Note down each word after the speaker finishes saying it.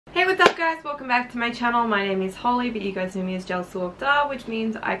what's up guys? Welcome back to my channel. My name is Holly, but you guys know me as Jalsuokda, which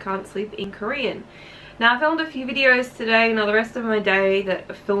means I can't sleep in Korean. Now I filmed a few videos today. Now the rest of my day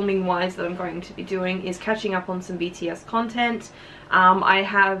that filming wise that I'm going to be doing is catching up on some BTS content. I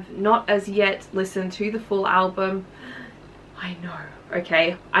have not as yet listened to the full album. I know,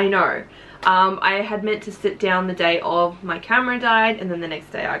 okay, I know. I had meant to sit down the day of my camera died, and then the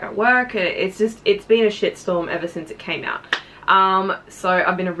next day I got work. It's been a shitstorm ever since it came out. So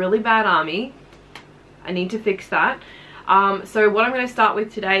I've been a really bad army. I need to fix that. So what I'm going to start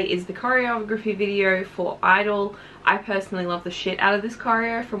with today is the choreography video for Idol. I personally love the shit out of this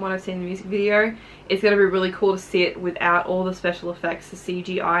choreo from what I've seen in the music video. It's going to be really cool to see it without all the special effects, the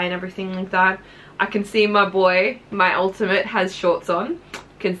CGI and everything like that. I can see my boy, my ultimate, has shorts on. You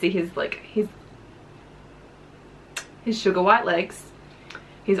can see his sugar white legs.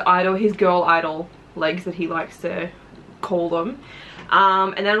 His girl idol legs that he likes to call them.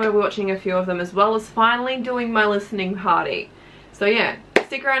 And then we're watching a few of them, as well as finally doing my listening party. So yeah,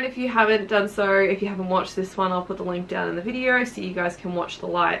 stick around if you haven't done so. If you haven't watched this one, I'll put the link down in the video so you guys can watch the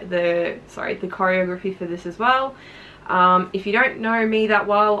choreography for this as well. If you don't know me that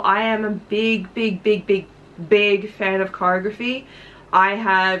well, I am a big fan of choreography. I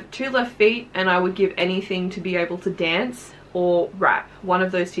have 2 left feet and I would give anything to be able to dance or rap. One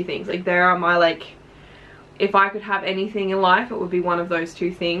of those 2 things. Like, there are my, if I could have anything in life, it would be one of those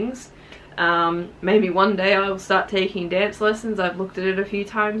 2 things. Maybe one day I will start taking dance lessons. I've looked at it a few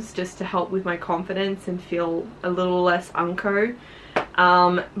times just to help with my confidence and feel a little less unco.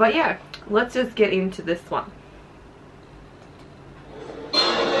 But yeah, let's just get into this one.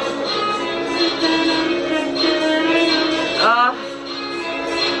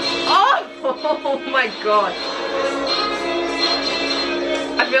 Oh my god.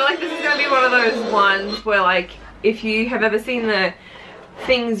 I feel like this is going to be one of those ones where, like, if you have ever seen the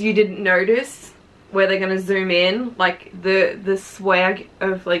things you didn't notice, where they're going to zoom in, like the swag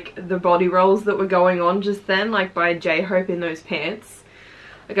of, like, the body rolls that were going on just then, like by J-Hope in those pants.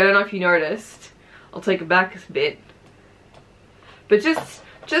 Like, I don't know if you noticed. I'll take it back a bit. But just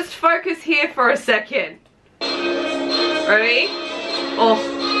focus here for a second. Ready? Oh,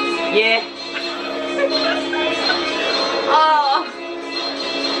 yeah. Oh,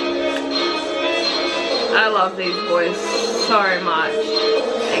 I love these boys so much.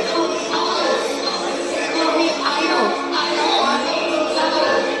 They call me Idol.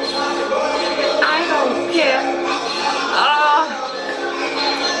 I don't care.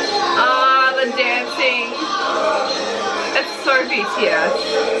 The dancing. It's so BTS.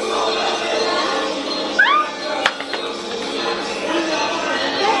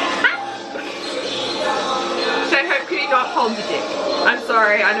 Not hold your dick. I'm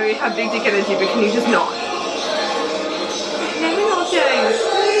sorry, I know you have big dick energy, but can you just not? Maybe not, James.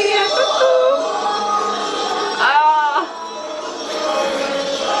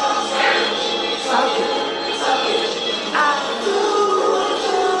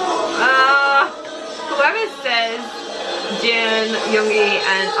 Whoever says Jin, Yoongi,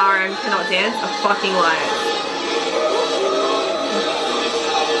 and RM cannot dance are fucking liars.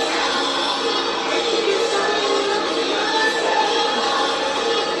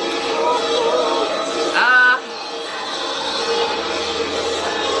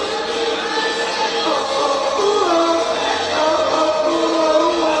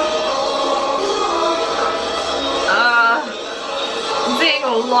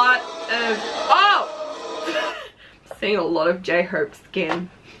 Seeing a lot of J-Hope skin.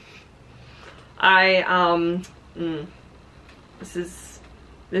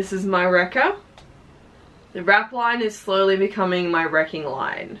 This is my wrecker. The rap line is slowly becoming my wrecking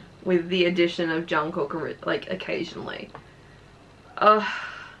line, with the addition of Jungkook, like, occasionally. The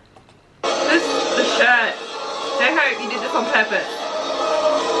shirt. J-Hope, you did this on purpose.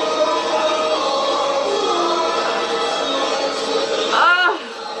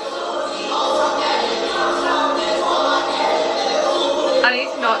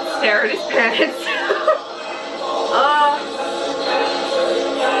 Not stare at his pants.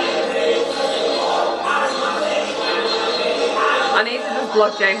 I need to just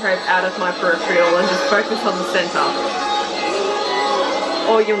block J-Hope out of my peripheral and just focus on the center.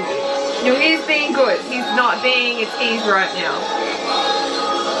 Or Yoongi. Yoongi is being good. He's not being a tease right now.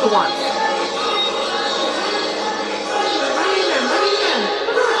 For once.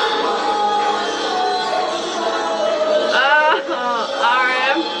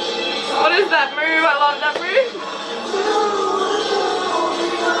 What is that move? I love that move.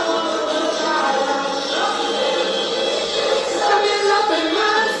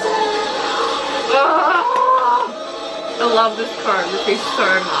 Oh, love this choreography so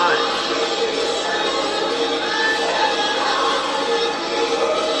much.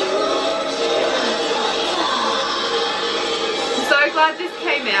 I'm so glad this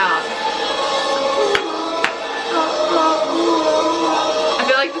came out. I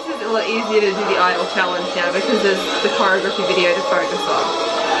feel like this is a lot easier to do the idol challenge now because there's the choreography video to focus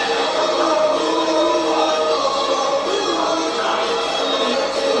on.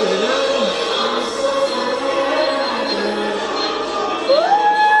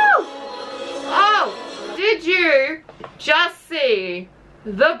 Did you just see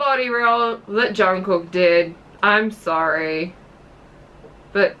the body roll that Jungkook did? I'm sorry,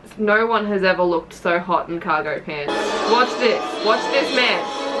 but no one has ever looked so hot in cargo pants. Watch this man.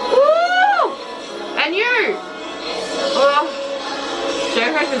 Woo! And you! Oh,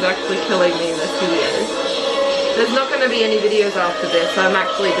 J-Hope is actually killing me in this video. There's not going to be any videos after this, so I'm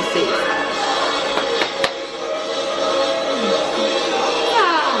actually deceased.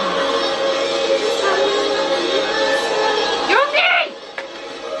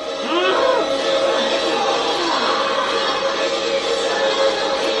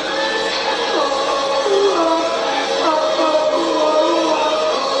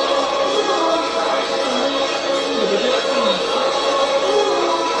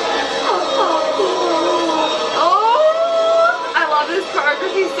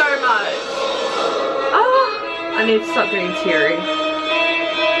 I need to stop getting teary.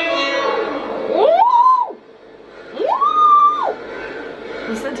 Woo! Woo!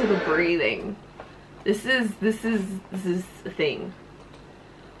 Listen to the breathing. This is a thing.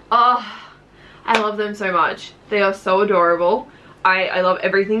 Oh, I love them so much. They are so adorable. I love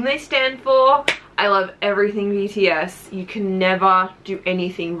everything they stand for. I love everything BTS. You can never do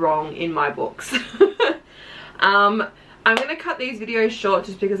anything wrong in my books. I'm going to cut these videos short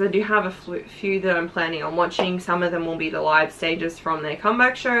just because I do have a few that I'm planning on watching. Some of them will be the live stages from their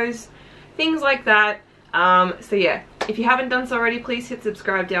comeback shows, things like that. So yeah, if you haven't done so already, please hit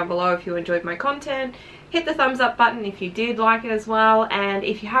subscribe down below if you enjoyed my content. Hit the thumbs up button if you did like it as well. And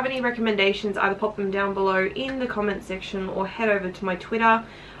if you have any recommendations, either pop them down below in the comment section or head over to my Twitter.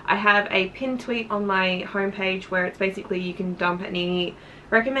 I have a pinned tweet on my homepage where it's basically you can dump any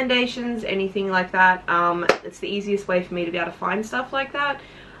recommendations, anything like that. It's the easiest way for me to be able to find stuff like that.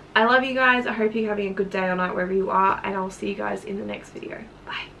 I love you guys. I hope you're having a good day or night wherever you are, and I'll see you guys in the next video.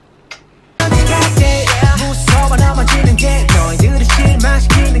 Bye.